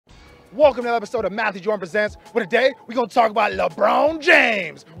Welcome to another episode of Matthew Jordan Presents, where today we're going to talk about LeBron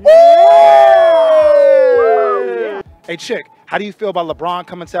James. Yeah. Hey, Chick, how do you feel about LeBron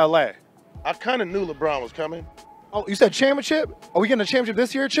coming to LA? I kind of knew LeBron was coming. Oh, you said championship? Are we getting a championship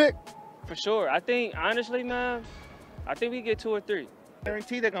this year, Chick? For sure. I think, honestly, man, I think we get 2 or 3.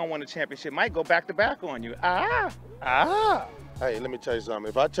 Guarantee they're going to win a championship. Might go back to back on you. Hey, let me tell you something.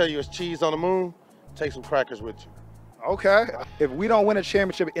 If I tell you it's cheese on the moon, take some crackers with you. Okay. If we don't win a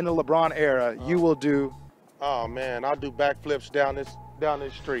championship in the LeBron era, you will do? Oh, man, I'll do backflips down this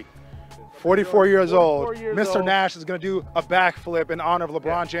street. 44 years old. 44 years Mr. old. Nash is going to do a backflip in honor of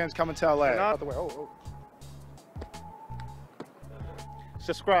LeBron James coming to LA. And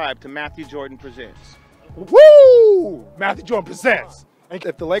Subscribe to Matthew Jordan Presents. Woo! Matthew Jordan Presents.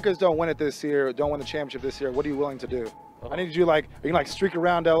 If the Lakers don't win it this year, don't win the championship this year, what are you willing to do? I need you are you like streak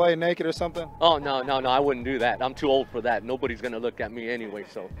around LA naked or something? Oh, no, I wouldn't do that. I'm too old for that. Nobody's going to look at me anyway,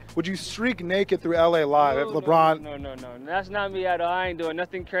 so. Would you streak naked through LA live if LeBron? No. That's not me at all. I ain't doing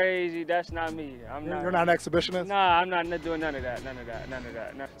nothing crazy. That's not me. You're not an exhibitionist? Nah, I'm not doing none of that.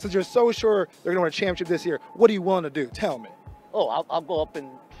 No. Since you're so sure they're going to win a championship this year, what are you willing to do? Tell me. Oh, I'll go up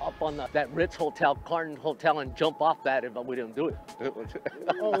on that Ritz Hotel, Carton Hotel, and jump off that if we didn't do it.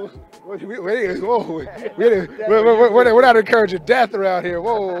 Oh, we're not encouraging death around here.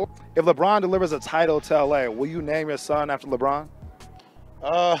 Whoa. If LeBron delivers a title to LA, will you name your son after LeBron?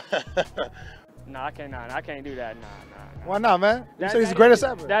 Nah, I can't do that. Nah. Why not, man? You said he's the greatest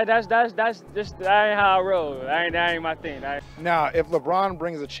ever. That ain't how I roll. That ain't my thing. Now, if LeBron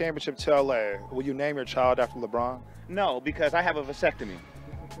brings a championship to LA, will you name your child after LeBron? No, because I have a vasectomy.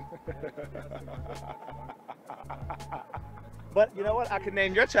 But you know what? I could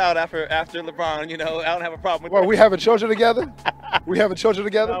name your child after LeBron. You know, I don't have a problem with that. Well, we having children together? We having children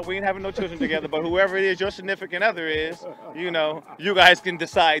together? No, we ain't having no children together, but whoever it is your significant other is, you know, you guys can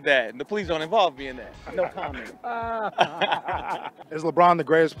decide that. Please don't involve me in that. No comment. Is LeBron the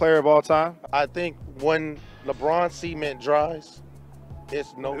greatest player of all time? I think when LeBron cement dries,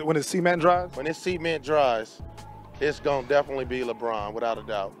 When his cement dries? When his cement dries, it's going to definitely be LeBron, without a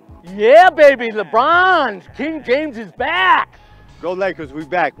doubt. Yeah, baby, LeBron. King James is back. Go Lakers, we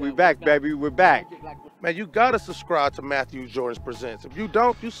back, baby, we're back. Man, you got to subscribe to Matthew Jordan Presents. If you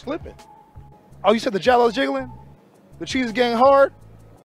don't, you slipping. Oh, you said the jello's jiggling? The cheese is getting hard?